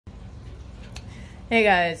Hey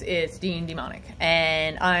guys, it's Dean Demonic,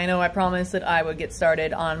 and I know I promised that I would get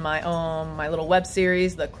started on my little web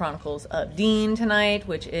series, The Chronicles of Dean, tonight,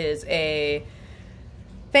 which is a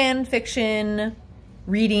fan fiction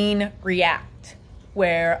reading react,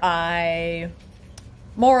 where I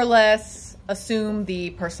more or less assume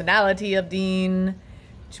the personality of Dean,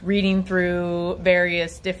 reading through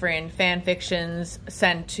various different fan fictions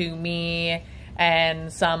sent to me,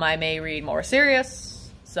 and some I may read more serious,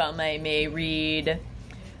 some I may read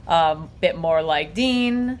a bit more like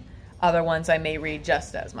Dean, other ones I may read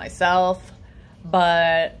just as myself,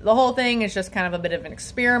 but the whole thing is just kind of a bit of an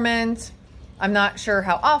experiment. I'm not sure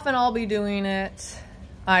how often I'll be doing it.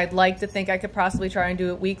 I'd like to think I could possibly try and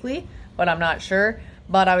do it weekly, but I'm not sure.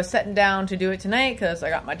 But I was sitting down to do it tonight because I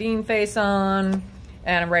got my Dean face on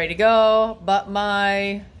and I'm ready to go, but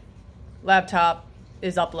my laptop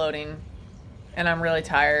is uploading and I'm really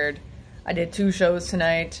tired. I did 2 shows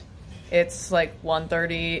tonight. It's like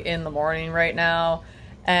 1:30 in the morning right now,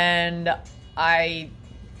 and I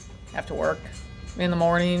have to work in the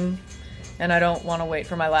morning, and I don't want to wait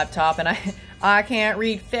for my laptop, and I can't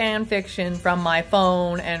read fan fiction from my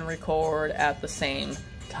phone and record at the same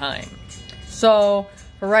time. So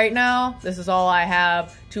for right now, this is all I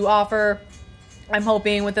have to offer. I'm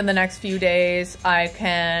hoping within the next few days I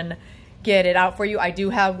can get it out for you. I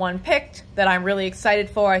do have one picked that I'm really excited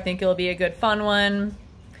for. I think it'll be a good fun one.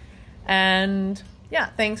 And yeah,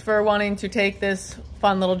 thanks for wanting to take this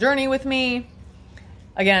fun little journey with me.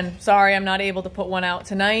 Again, sorry I'm not able to put one out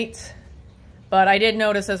tonight, but I did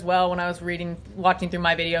notice as well when I was watching through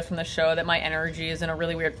my videos from the show that my energy is in a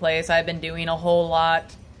really weird place. I've been doing a whole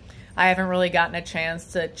lot. I haven't really gotten a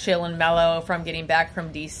chance to chill and mellow from getting back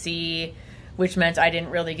from DC, which meant I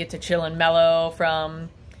didn't really get to chill and mellow from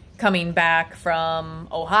coming back from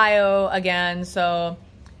Ohio again. So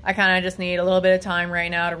I kind of just need a little bit of time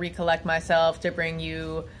right now to recollect myself to bring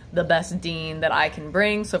you the best Dean that I can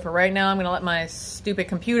bring. So for right now, I'm going to let my stupid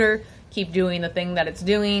computer keep doing the thing that it's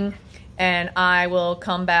doing, and I will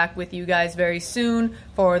come back with you guys very soon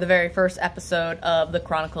for the very first episode of the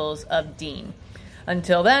Chronicles of Dean.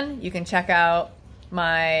 Until then, you can check out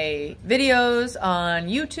my videos on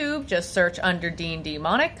YouTube. Just search under Dean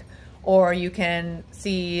Demonic, or you can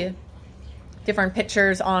see different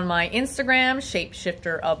pictures on my Instagram,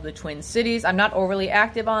 Shapeshifter of the Twin Cities. I'm not overly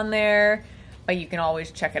active on there, but you can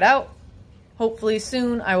always check it out. Hopefully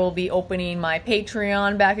soon I will be opening my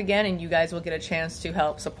Patreon back again, and you guys will get a chance to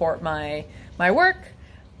help support my work.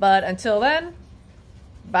 But until then,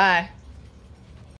 bye.